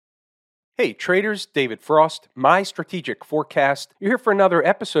Hey traders, David Frost, my strategic forecast. You're here for another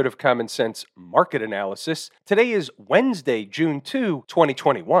episode of Common Sense Market Analysis. Today is Wednesday, June 2,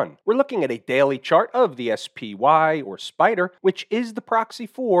 2021. We're looking at a daily chart of the SPY or Spider, which is the proxy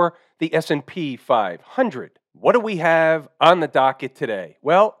for the S&P 500. What do we have on the docket today?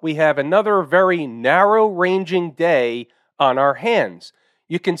 Well, we have another very narrow-ranging day on our hands.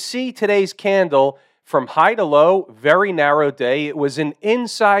 You can see today's candle from high to low, very narrow day. It was an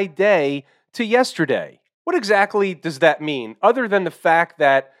inside day to yesterday. What exactly does that mean? Other than the fact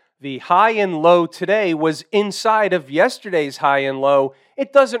that the high and low today was inside of yesterday's high and low,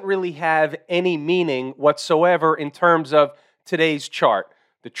 it doesn't really have any meaning whatsoever in terms of today's chart.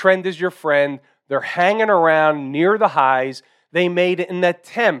 The trend is your friend. They're hanging around near the highs. They made an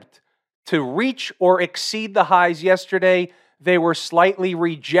attempt to reach or exceed the highs yesterday. They were slightly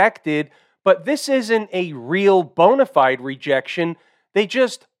rejected. But this isn't a real bona fide rejection. They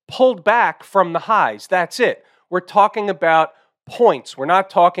just pulled back from the highs. That's it. We're talking about points. We're not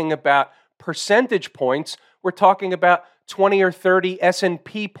talking about percentage points. We're talking about 20 or 30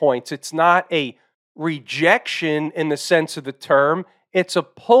 S&P points. It's not a rejection in the sense of the term. It's a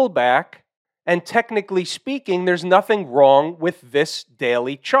pullback. And technically speaking, there's nothing wrong with this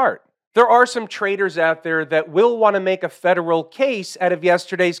daily chart. There are some traders out there that will want to make a federal case out of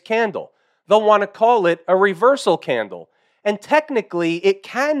yesterday's candle. They'll want to call it a reversal candle. And technically, it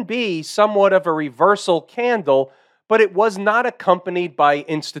can be somewhat of a reversal candle, but it was not accompanied by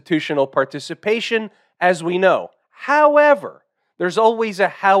institutional participation, as we know. However, there's always a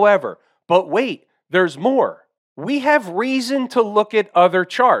however. But wait, there's more. We have reason to look at other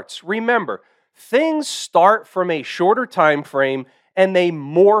charts. Remember, things start from a shorter time frame and they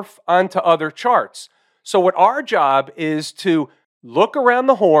morph onto other charts. So what our job is to look around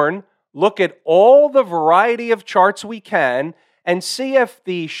the horn, look at all the variety of charts we can, and see if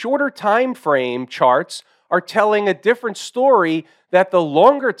the shorter time frame charts are telling a different story that the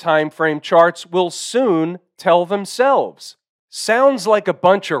longer time frame charts will soon tell themselves. Sounds like a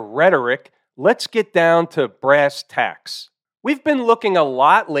bunch of rhetoric. Let's get down to brass tacks. We've been looking a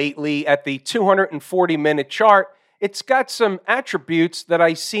lot lately at the 240-minute chart. It's got some attributes that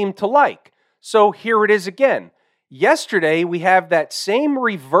I seem to like. So here it is again. Yesterday, we have that same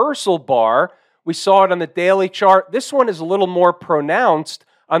reversal bar. We saw it on the daily chart. This one is a little more pronounced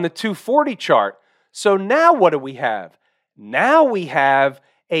on the 240 chart. So now what do we have? Now we have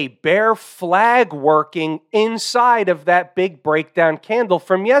a bear flag working inside of that big breakdown candle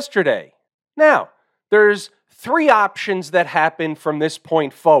from yesterday. Now, there's three options that happen from this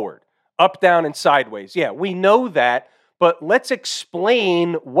point forward. Up, down, and sideways. Yeah, we know that, but let's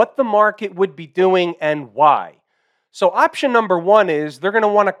explain what the market would be doing and why. So option number one is they're going to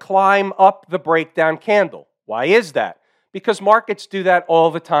want to climb up the breakdown candle. Why is that? Because markets do that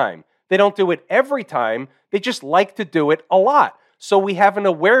all the time. They don't do it every time. They just like to do it a lot. So we have an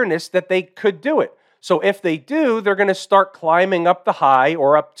awareness that they could do it. So if they do, they're going to start climbing up the high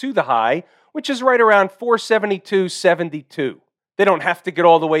or up to the high, which is right around 472.72. They don't have to get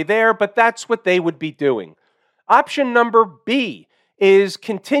all the way there, but that's what they would be doing. Option number B is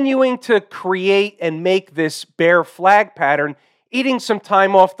continuing to create and make this bear flag pattern, eating some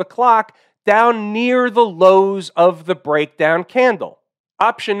time off the clock down near the lows of the breakdown candle.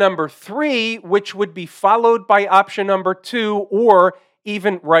 Option number 3, which would be followed by option number 2 or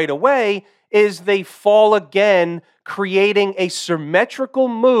even right away, is they fall again, creating a symmetrical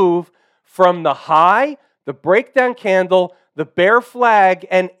move from the high, the breakdown candle, the bear flag,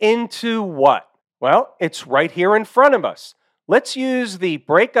 and into what? Well, it's right here in front of us. Let's use the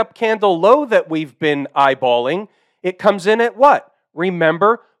breakup candle low that we've been eyeballing. It comes in at what?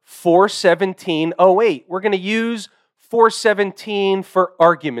 Remember, 417.08. We're going to use 417 for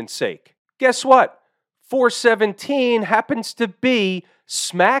argument's sake. Guess what? 417 happens to be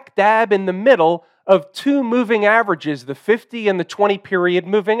smack dab in the middle of two moving averages, the 50 and the 20 period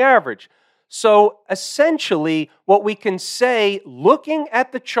moving average. So essentially, what we can say, looking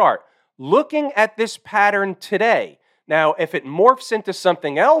at the chart, looking at this pattern today, now, if it morphs into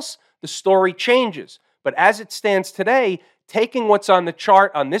something else, the story changes. But as it stands today, taking what's on the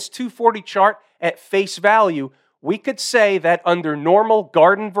chart, on this 240 chart at face value, we could say that under normal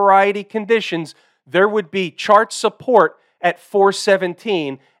garden variety conditions, there would be chart support at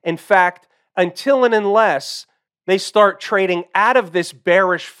 417. In fact, until and unless they start trading out of this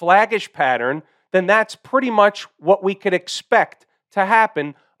bearish flaggish pattern, then that's pretty much what we could expect to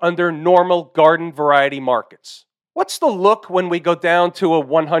happen under normal garden variety markets. What's the look when we go down to a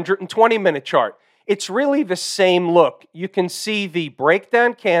 120-minute chart? It's really the same look. You can see the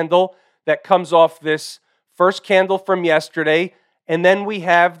breakdown candle that comes off this first candle from yesterday, And then we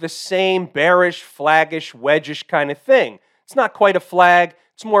have the same bearish, flaggish, wedgish kind of thing. It's not quite a flag.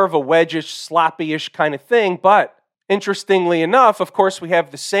 It's more of a wedgish, sloppy-ish kind of thing. But interestingly enough, of course, we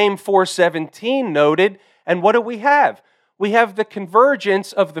have the same 417 noted. And what do we have? We have the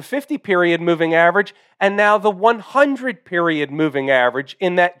convergence of the 50-period moving average and now the 100-period moving average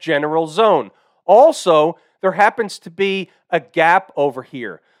in that general zone. Also, there happens to be a gap over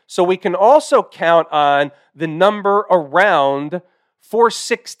here. So we can also count on the number around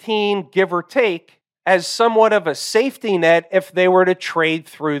 416, give or take, as somewhat of a safety net if they were to trade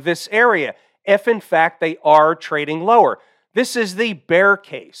through this area, if in fact they are trading lower. This is the bear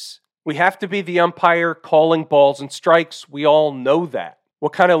case. We have to be the umpire calling balls and strikes. We all know that.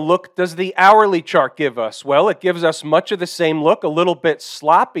 What kind of look does the hourly chart give us? Well, it gives us much of the same look, a little bit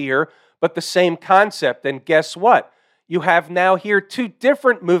sloppier, but the same concept. And guess what? You have now here two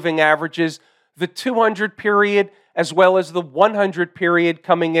different moving averages, the 200 period as well as the 100 period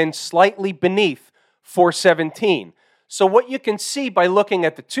coming in slightly beneath 417. So what you can see by looking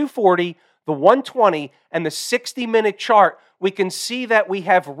at the 240, the 120, and the 60-minute chart, we can see that we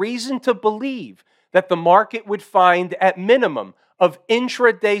have reason to believe that the market would find at minimum of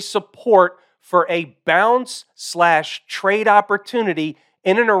intraday support for a bounce/trade opportunity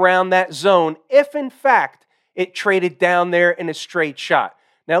in and around that zone if in fact it traded down there in a straight shot.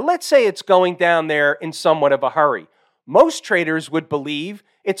 Now let's say it's going down there in somewhat of a hurry. Most traders would believe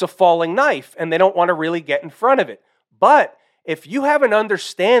it's a falling knife and they don't want to really get in front of it. But if you have an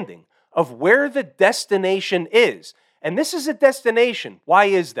understanding of where the destination is, and this is a destination, why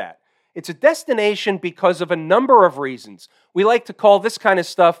is that? It's a destination because of a number of reasons. We like to call this kind of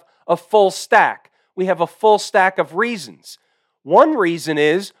stuff a full stack. We have a full stack of reasons. One reason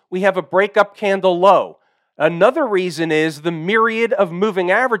is we have a breakup candle low. Another reason is the myriad of moving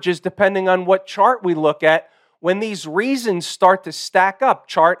averages, depending on what chart we look at. When these reasons start to stack up,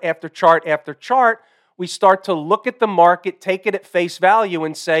 chart after chart after chart, we start to look at the market, take it at face value,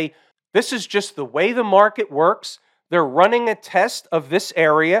 and say, this is just the way the market works. They're running a test of this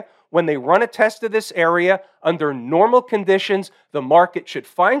area. When they run a test of this area, under normal conditions, the market should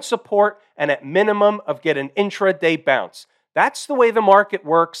find support and at minimum of get an intraday bounce. That's the way the market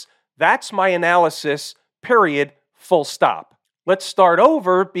works. That's my analysis, period, full stop. Let's start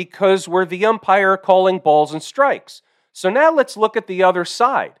over because we're the umpire calling balls and strikes. So now let's look at the other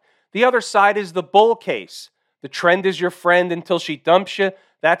side. The other side is the bull case. The trend is your friend until she dumps you.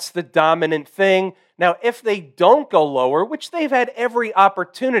 That's the dominant thing. Now, if they don't go lower, which they've had every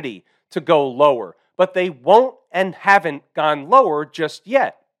opportunity to go lower, but they won't and haven't gone lower just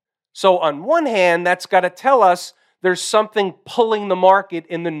yet. So on one hand, that's got to tell us there's something pulling the market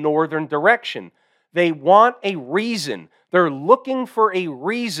in the northern direction. They want a reason. They're looking for a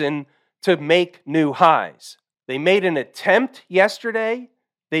reason to make new highs. They made an attempt yesterday.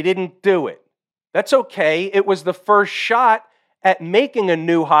 They didn't do it. That's okay. It was the first shot at making a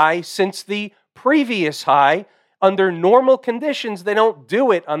new high since the previous high. Under normal conditions, they don't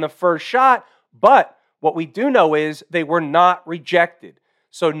do it on the first shot, but what we do know is they were not rejected.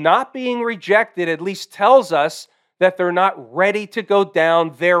 So not being rejected at least tells us that they're not ready to go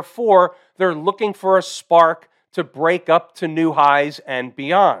down. Therefore, they're looking for a spark to break up to new highs and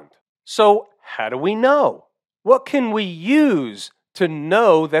beyond. So how do we know? What can we use to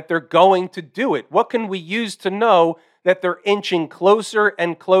know that they're going to do it? What can we use to know that they're inching closer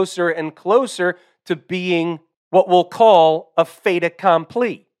and closer and closer to being what we'll call a fait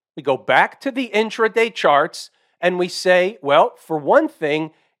accompli? We go back to the intraday charts and we say, well, for one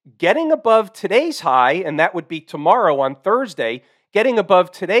thing, getting above today's high, and that would be tomorrow on Thursday, getting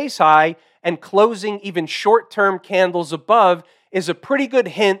above today's high and closing even short-term candles above is a pretty good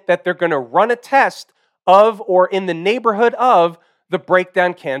hint that they're going to run a test of or in the neighborhood of the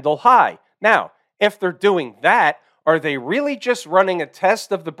breakdown candle high. Now, if they're doing that, are they really just running a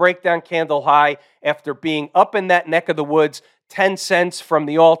test of the breakdown candle high after being up in that neck of the woods 10 cents from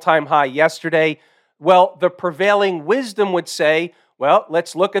the all-time high yesterday? Well, the prevailing wisdom would say, well,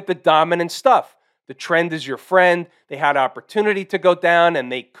 let's look at the dominant stuff. The trend is your friend. They had opportunity to go down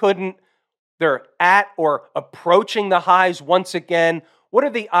and they couldn't. They're at or approaching the highs once again. What are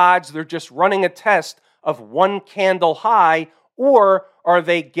the odds they're just running a test of one candle high, or are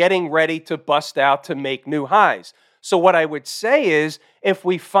they getting ready to bust out to make new highs? So what I would say is, if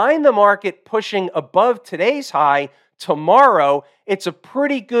we find the market pushing above today's high tomorrow, it's a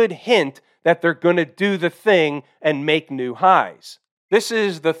pretty good hint that they're going to do the thing and make new highs. This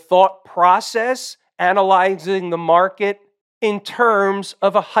is the thought process, analyzing the market in terms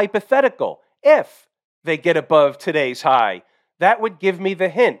of a hypothetical. If they get above today's high, that would give me the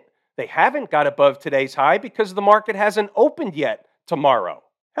hint. They haven't got above today's high because the market hasn't opened yet tomorrow.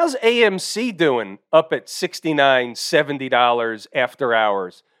 How's AMC doing up at $69, $70 after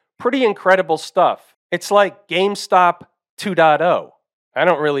hours? Pretty incredible stuff. It's like GameStop 2.0. I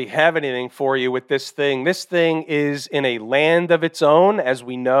don't really have anything for you with this thing. This thing is in a land of its own, as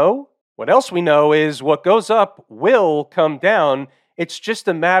we know. What else we know is what goes up will come down. It's just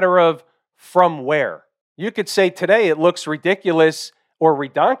a matter of from where. You could say today it looks ridiculous or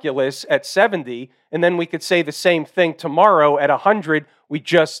redonkulous at 70, and then we could say the same thing tomorrow at 100. We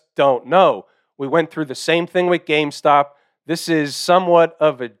just don't know. We went through the same thing with GameStop. This is somewhat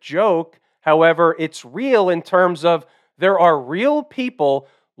of a joke. However, it's real in terms of there are real people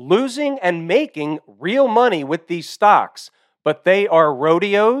losing and making real money with these stocks, but they are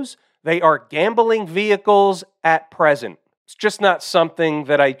rodeos. They are gambling vehicles at present. It's just not something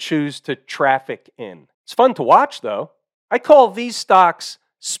that I choose to traffic in. It's fun to watch, though. I call these stocks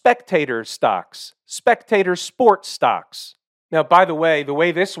spectator stocks, spectator sports stocks. Now, by the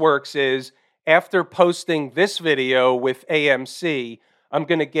way this works is after posting this video with AMC, I'm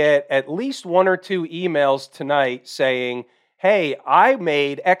going to get at least 1 or 2 emails tonight saying, hey, I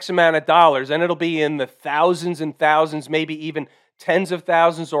made X amount of dollars, and it'll be in the thousands and thousands, maybe even tens of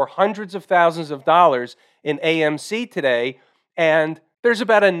thousands or hundreds of thousands of dollars in AMC today, and there's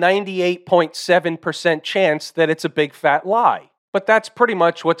about a 98.7% chance that it's a big fat lie. But that's pretty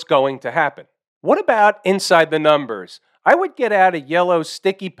much what's going to happen. What about inside the numbers? I would get out a yellow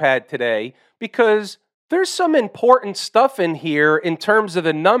sticky pad today because there's some important stuff in here in terms of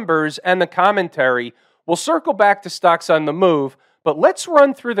the numbers and the commentary. We'll circle back to stocks on the move, but let's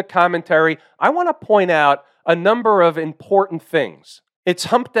run through the commentary. I want to point out a number of important things. It's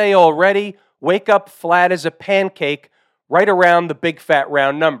hump day already. Wake up flat as a pancake right around the big fat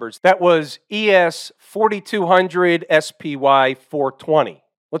round numbers. That was ES 4200, SPY 420.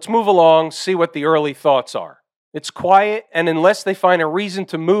 Let's move along, see what the early thoughts are. It's quiet, and unless they find a reason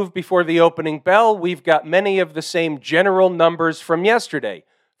to move before the opening bell, we've got many of the same general numbers from yesterday.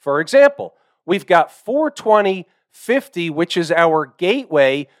 For example, we've got 420.50, which is our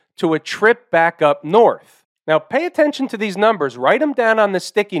gateway to a trip back up north. Now, pay attention to these numbers. Write them down on the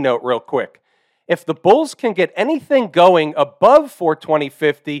sticky note real quick. If the bulls can get anything going above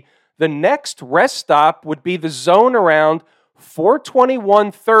 420.50, the next rest stop would be the zone around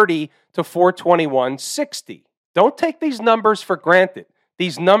 421.30 to 421.60. Don't take these numbers for granted.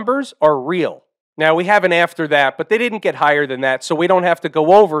 These numbers are real. Now, we have an after that, but they didn't get higher than that, so we don't have to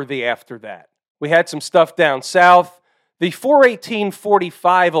go over the after that. We had some stuff down south. The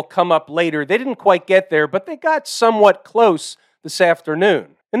 418.45 will come up later. They didn't quite get there, but they got somewhat close this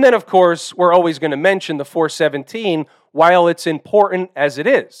afternoon. And then, of course, we're always going to mention the 417 while it's important as it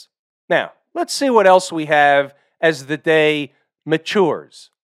is. Now, let's see what else we have as the day matures.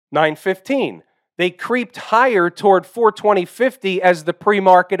 9:15. They creeped higher toward 420.50 as the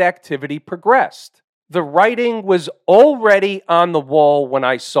pre-market activity progressed. The writing was already on the wall when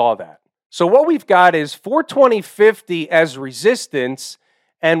I saw that. So what we've got is 420.50 as resistance,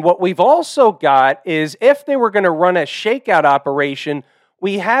 and what we've also got is if they were going to run a shakeout operation,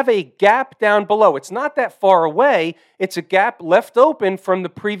 we have a gap down below. It's not that far away. It's a gap left open from the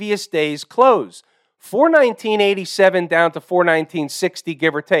previous day's close. 419.87 down to 419.60,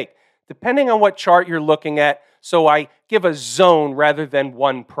 give or take, depending on what chart you're looking at. So I give a zone rather than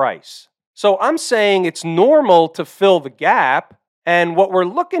one price. So I'm saying it's normal to fill the gap, and what we're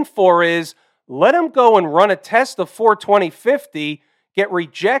looking for is let them go and run a test of 420.50, get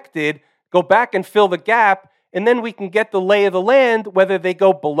rejected, go back and fill the gap, and then we can get the lay of the land, whether they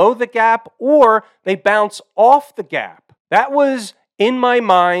go below the gap or they bounce off the gap. That was in my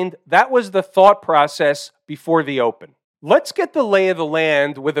mind. That was the thought process before the open. Let's get the lay of the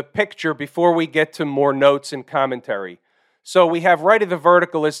land with a picture before we get to more notes and commentary. So we have right of the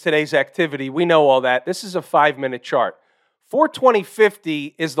vertical is today's activity. We know all that. This is a 5-minute chart.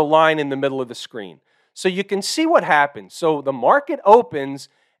 420.50 is the line in the middle of the screen. So you can see what happens. So the market opens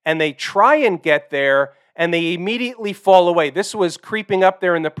and they try and get there and they immediately fall away. This was creeping up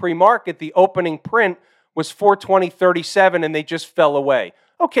there in the pre-market. The opening print was 420.37 and they just fell away.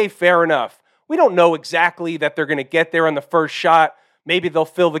 Okay, fair enough. We don't know exactly that they're going to get there on the first shot. Maybe they'll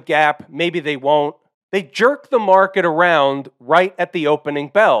fill the gap. Maybe they won't. They jerk the market around right at the opening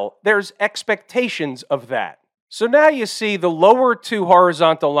bell. There's expectations of that. So now you see the lower two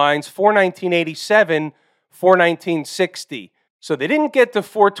horizontal lines, 419.87, 419.60. So they didn't get to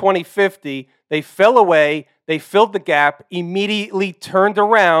 420.50. They fell away. They filled the gap, immediately turned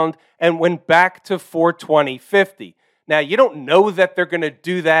around, and went back to 420.50. Now, you don't know that they're going to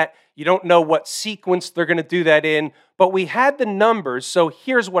do that. You don't know what sequence they're going to do that in. But we had the numbers, so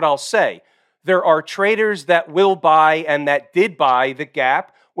here's what I'll say. There are traders that will buy and that did buy the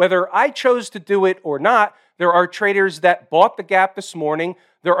gap. Whether I chose to do it or not, there are traders that bought the gap this morning.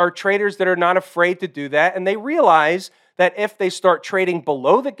 There are traders that are not afraid to do that, and they realize that if they start trading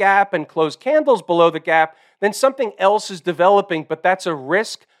below the gap and close candles below the gap, then something else is developing, but that's a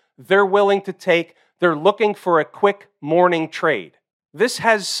risk they're willing to take. They're looking for a quick morning trade. This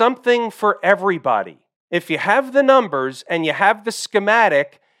has something for everybody. If you have the numbers and you have the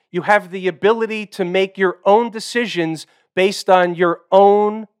schematic, you have the ability to make your own decisions based on your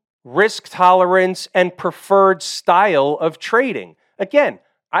own risk tolerance and preferred style of trading. Again,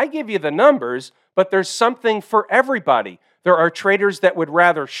 I give you the numbers, but there's something for everybody. There are traders that would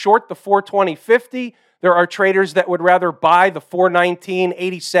rather short the 420.50. There are traders that would rather buy the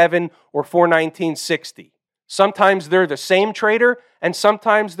 419.87 or 419.60. Sometimes they're the same trader, and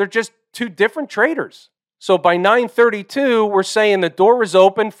sometimes they're just two different traders. So by 9:32, we're saying the door is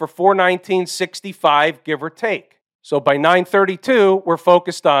open for 419.65, give or take. So by 9:32, we're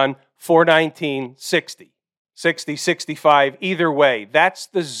focused on 419.60. 60, 65, either way. That's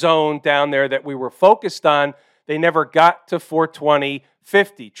the zone down there that we were focused on. They never got to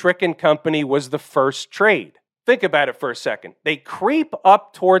 420.50. Trick and Company was the first trade. Think about it for a second. They creep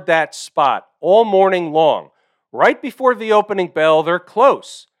up toward that spot all morning long. Right before the opening bell, they're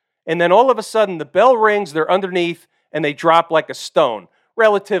close. And then all of a sudden, the bell rings, they're underneath, and they drop like a stone,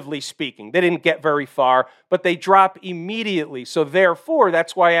 relatively speaking. They didn't get very far, but they drop immediately. So therefore,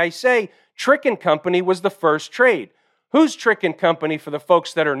 that's why I say Trick and Company was the first trade. Who's Trick and Company for the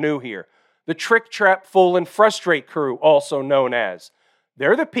folks that are new here? The Trick, Trap, Fool, and Frustrate crew, also known as.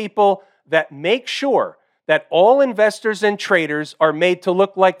 They're the people that make sure that all investors and traders are made to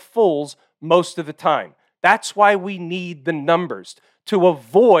look like fools most of the time. That's why we need the numbers, to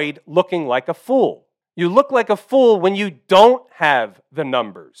avoid looking like a fool. You look like a fool when you don't have the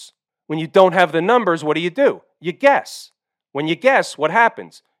numbers. When you don't have the numbers, what do? You guess. When you guess, what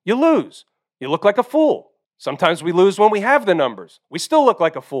happens? You lose. You look like a fool. Sometimes we lose when we have the numbers. We still look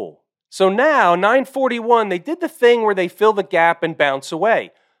like a fool. So now, 9:41, they did the thing where they fill the gap and bounce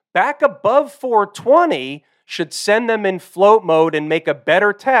away. Back above 420 should send them in float mode and make a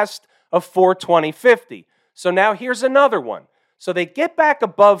better test of 420.50. So now here's another one. So they get back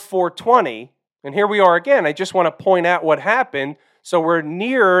above 420, and here we are again. I just want to point out what happened. So we're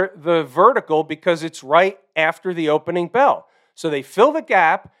near the vertical because it's right after the opening bell. So they fill the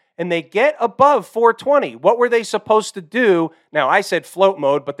gap, and they get above 420. What were they supposed to do? Now, I said float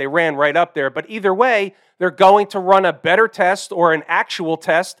mode, but they ran right up there. But either way, they're going to run a better test or an actual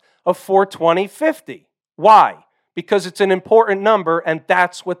test of 420.50. Why? Because it's an important number, and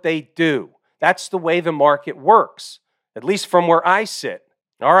that's what they do. That's the way the market works, at least from where I sit.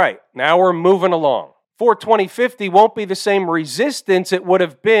 All right, now we're moving along. 420.50 won't be the same resistance it would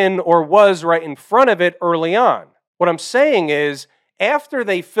have been or was right in front of it early on. What I'm saying is, after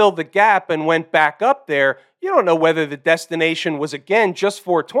they filled the gap and went back up there, you don't know whether the destination was again just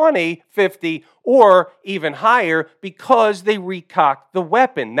 420.50 or even higher because they recocked the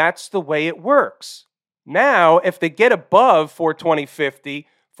weapon. That's the way it works. Now, if they get above 420.50,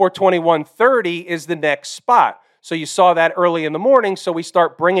 421.30 is the next spot. So you saw that early in the morning, so we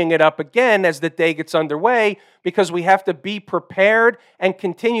start bringing it up again as the day gets underway because we have to be prepared and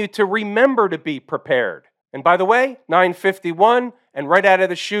continue to remember to be prepared. And by the way, 9:51, and right out of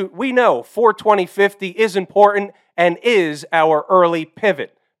the chute, we know 420.50 is important and is our early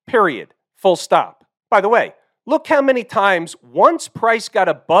pivot, period, full stop. By the way, look how many times, once price got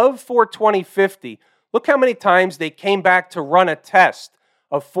above 420.50, look how many times they came back to run a test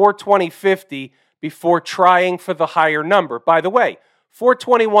of 420.50 before trying for the higher number. By the way,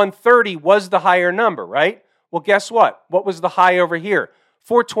 421.30 was the higher number, right? Well, guess what? What was the high over here?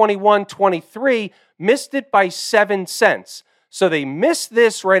 421.23, missed it by 7 cents. So they missed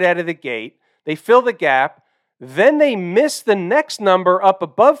this right out of the gate. They fill the gap. Then they miss the next number up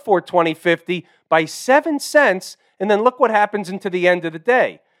above 420.50 by 7 cents. And then look what happens into the end of the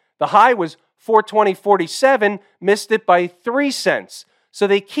day. The high was 420.47, missed it by 3 cents. So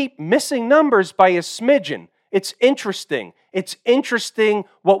they keep missing numbers by a smidgen. It's interesting. It's interesting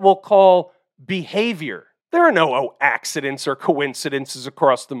what we'll call behavior. There are no accidents or coincidences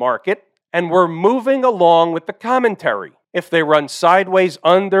across the market, and we're moving along with the commentary. If they run sideways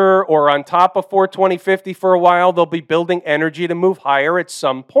under or on top of 420.50 for a while, they'll be building energy to move higher at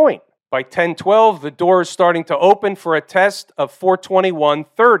some point. By 10:12, the door is starting to open for a test of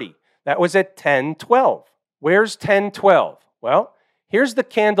 421.30. That was at 10:12. Where's 10:12? Well, here's the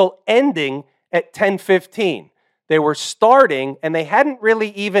candle ending at 10:15. They were starting, and they hadn't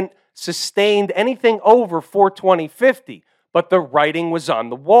really even sustained anything over 420.50, but the writing was on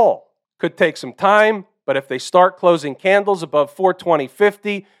the wall. Could take some time, but if they start closing candles above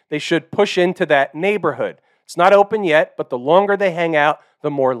 420.50, they should push into that neighborhood. It's not open yet, but the longer they hang out,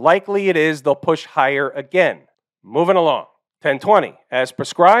 the more likely it is they'll push higher again. Moving along. 1020. As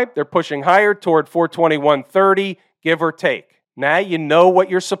prescribed, they're pushing higher toward 421.30, give or take. Now you know what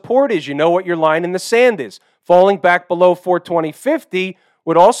your support is. You know what your line in the sand is. Falling back below 420.50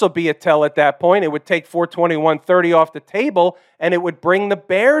 would also be a tell at that point. It would take 421.30 off the table, and it would bring the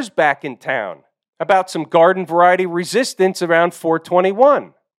bears back in town. About some garden variety resistance around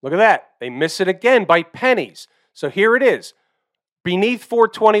 421. Look at that. They miss it again by pennies. So here it is. Beneath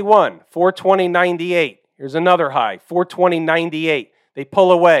 421, 420.98. Here's another high, 420.98. They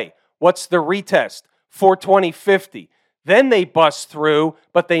pull away. What's the retest? 420.50. Then they bust through,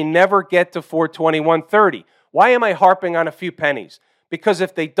 but they never get to 421.30. Why am I harping on a few pennies? Because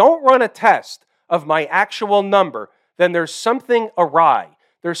if they don't run a test of my actual number, then there's something awry.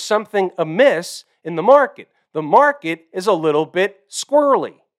 There's something amiss in the market. The market is a little bit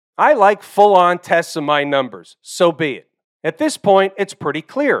squirrely. I like full-on tests of my numbers. So be it. At this point, it's pretty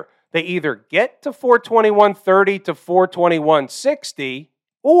clear. They either get to 421.30 to 421.60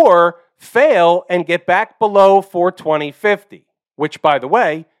 or fail and get back below 420.50, which, by the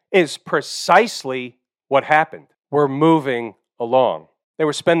way, is precisely what happened. We're moving along. They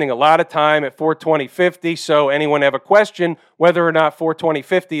were spending a lot of time at 420.50, so anyone have a question whether or not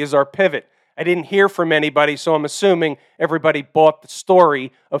 420.50 is our pivot? I didn't hear from anybody, so I'm assuming everybody bought the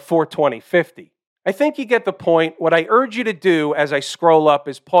story of 420.50. I think you get the point. What I urge you to do as I scroll up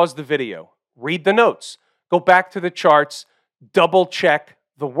is pause the video, read the notes, go back to the charts, double check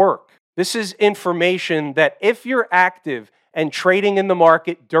the work. This is information that if you're active and trading in the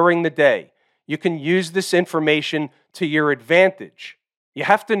market during the day, you can use this information to your advantage. You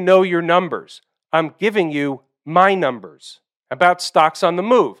have to know your numbers. I'm giving you my numbers. About stocks on the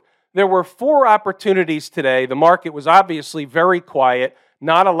move. There were 4 opportunities today. The market was obviously very quiet,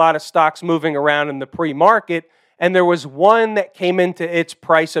 not a lot of stocks moving around in the pre-market, and there was one that came into its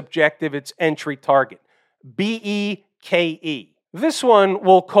price objective, its entry target, BEKE. This one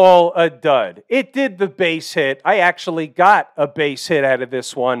we'll call a dud. It did the base hit. I actually got a base hit out of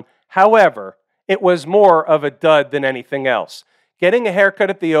this one. However, it was more of a dud than anything else. Getting a haircut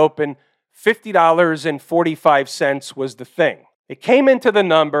at the open, $50.45 was the thing. It came into the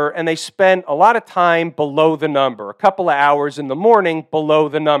number, and they spent a lot of time below the number, a couple of hours in the morning below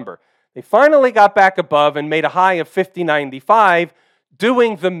the number. They finally got back above and made a high of $50.95,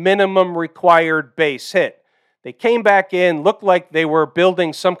 doing the minimum required base hit. They came back in, looked like they were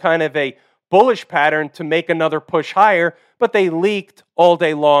building some kind of a bullish pattern to make another push higher, but they leaked all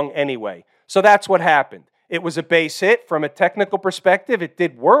day long anyway. So that's what happened. It was a base hit from a technical perspective. It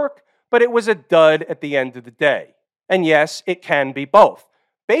did work, but it was a dud at the end of the day. And yes, it can be both.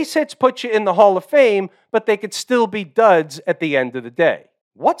 Base hits put you in the Hall of Fame, but they could still be duds at the end of the day.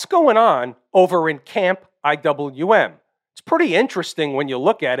 What's going on over in Camp IWM? It's pretty interesting when you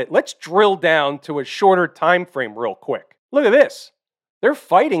look at it. Let's drill down to a shorter time frame real quick. Look at this. They're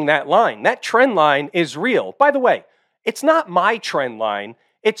fighting that line. That trend line is real. By the way, it's not my trend line.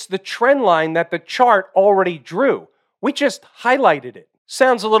 It's the trend line that the chart already drew. We just highlighted it.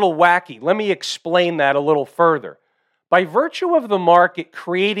 Sounds a little wacky. Let me explain that a little further. By virtue of the market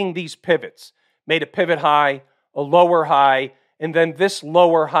creating these pivots, made a pivot high, a lower high, and then this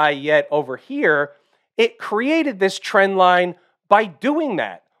lower high yet over here, it created this trend line by doing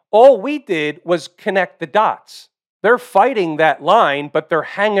that. All we did was connect the dots. They're fighting that line, but they're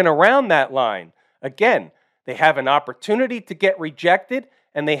hanging around that line. Again, they have an opportunity to get rejected,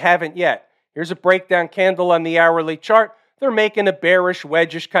 and they haven't yet. Here's a breakdown candle on the hourly chart. They're making a bearish,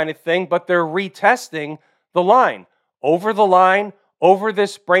 wedgish kind of thing, but they're retesting the line. Over the line, over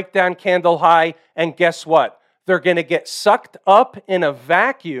this breakdown candle high, and guess what? They're going to get sucked up in a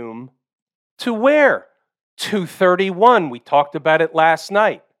vacuum to where? 231. We talked about it last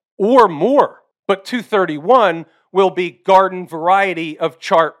night. Or more. But 231 will be garden variety of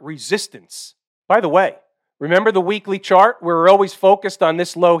chart resistance. By the way, remember the weekly chart? We're always focused on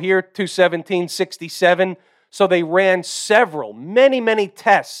this low here, 217.67. So they ran many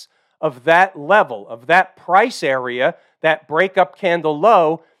tests of that level, of that price area, that breakup candle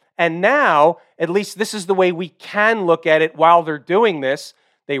low. And now, at least this is the way we can look at it while they're doing this.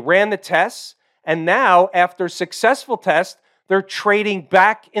 They ran the tests, and now, after successful tests, they're trading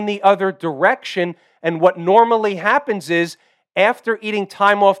back in the other direction. And what normally happens is, after eating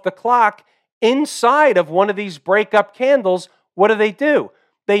time off the clock, inside of one of these breakup candles, what do?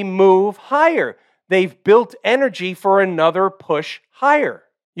 They move higher. They've built energy for another push higher.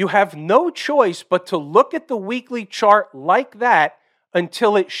 You have no choice but to look at the weekly chart like that,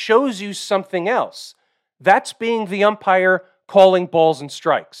 until it shows you something else. That's being the umpire calling balls and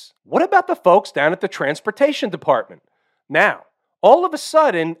strikes. What about the folks down at the transportation department? Now, all of a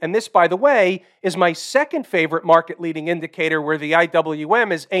sudden, and this, by the way, is my second favorite market leading indicator where the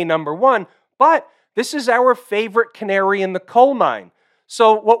IWM is a number one, but this is our favorite canary in the coal mine.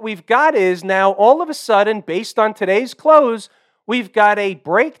 So what we've got is now all of a sudden, based on today's close, we've got a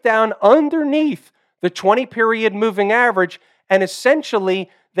breakdown underneath the 20-period moving average, and essentially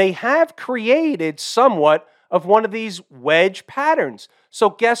they have created somewhat of one of these wedge patterns. So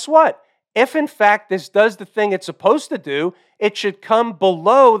guess what? If in fact this does the thing it's supposed to do, it should come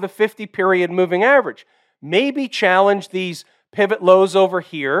below the 50-period moving average. Maybe challenge these pivot lows over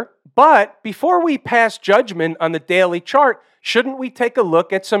here. But before we pass judgment on the daily chart, shouldn't we take a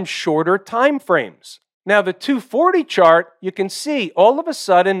look at some shorter time frames? Now, the 240 chart, you can see all of a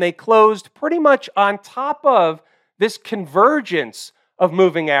sudden they closed pretty much on top of this convergence of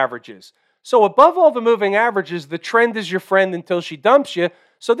moving averages. So above all the moving averages, the trend is your friend until she dumps you.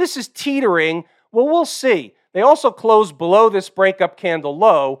 So this is teetering. Well, we'll see. They also closed below this breakup candle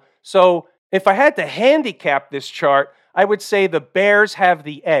low. So if I had to handicap this chart, I would say the bears have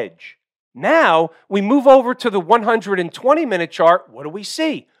the edge. Now we move over to the 120-minute chart. What do we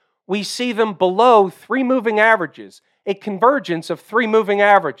see? We see them below three moving averages, a convergence of three moving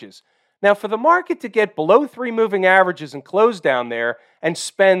averages. Now, for the market to get below three moving averages and close down there and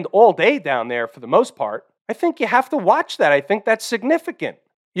spend all day down there for the most part, I think you have to watch that. I think that's significant.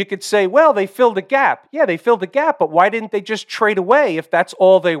 You could say, well, they filled a gap. Yeah, they filled a gap, but why didn't they just trade away if that's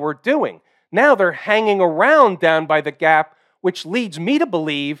all they were doing? Now they're hanging around down by the gap, which leads me to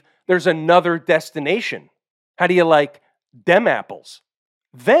believe there's another destination. How do you like dem apples?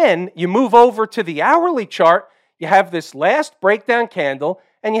 Then you move over to the hourly chart. You have this last breakdown candle,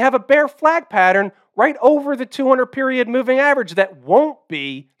 and you have a bear flag pattern right over the 200-period moving average that won't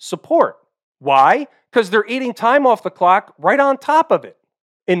be support. Why? Because they're eating time off the clock right on top of it.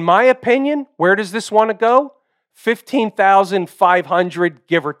 In my opinion, where does this want to go? 15,500,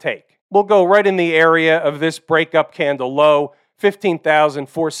 give or take. We'll go right in the area of this breakup candle low,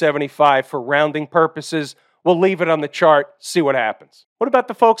 15,475 for rounding purposes. We'll leave it on the chart, see what happens. What about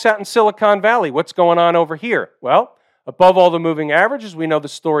the folks out in Silicon Valley? What's going on over here? Well, above all the moving averages, we know the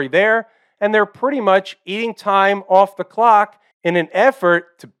story there, and they're pretty much eating time off the clock in an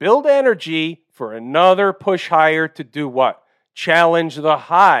effort to build energy for another push higher to do what? Challenge the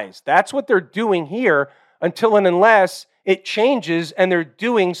highs. That's what they're doing here until and unless it changes and they're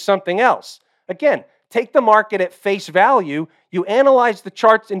doing something else. Again, take the market at face value. You analyze the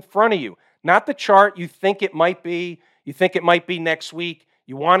charts in front of you, not the chart you think it might be. You think it might be next week.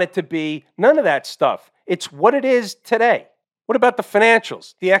 You want it to be. None of that stuff. It's what it is today. What about the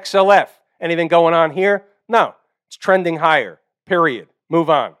financials? The XLF? Anything going on here? No. It's trending higher. Period. Move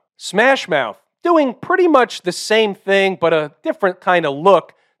on. Smashmouth, doing pretty much the same thing, but a different kind of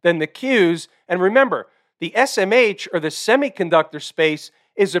look than the Qs. And remember, the SMH, or the semiconductor space,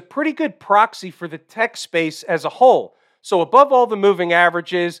 is a pretty good proxy for the tech space as a whole. So above all the moving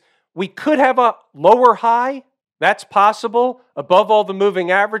averages, we could have a lower high. That's possible. Above all the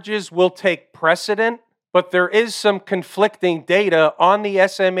moving averages will take precedent, but there is some conflicting data on the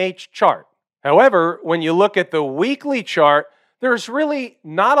SMH chart. However, when you look at the weekly chart, there's really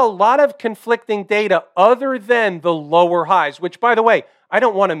not a lot of conflicting data other than the lower highs, which, by the way, I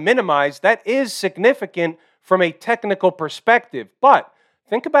don't want to minimize. That is significant from a technical perspective. But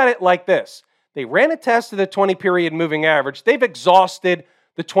think about it like this. They ran a test of the 20-period moving average. They've exhausted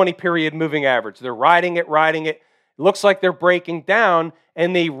the 20-period moving average. They're riding it. It looks like they're breaking down,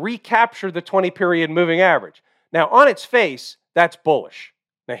 and they recapture the 20-period moving average. Now, on its face, that's bullish.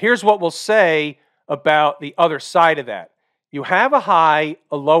 Now, here's what we'll say about the other side of that. You have a high,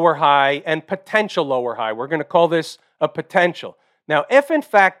 a lower high, and potential lower high. We're going to call this a potential. Now, if in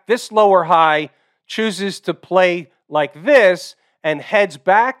fact this lower high chooses to play like this and heads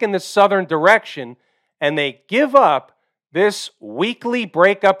back in the southern direction, and they give up this weekly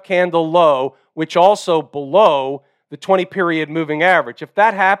breakup candle low, which also below the 20-period moving average, if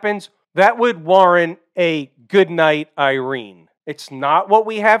that happens, that would warrant a good night, Irene. It's not what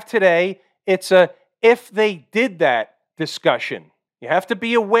we have today. It's a if they did that discussion. You have to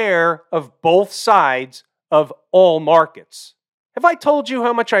be aware of both sides of all markets. Have I told you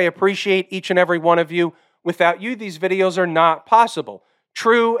how much I appreciate each and every one of you? Without you, these videos are not possible.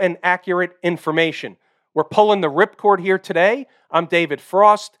 True and accurate information. We're pulling the ripcord here today. I'm David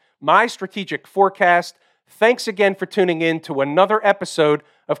Frost, my strategic forecast. Thanks again for tuning in to another episode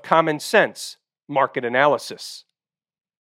of Common Sense Market Analysis.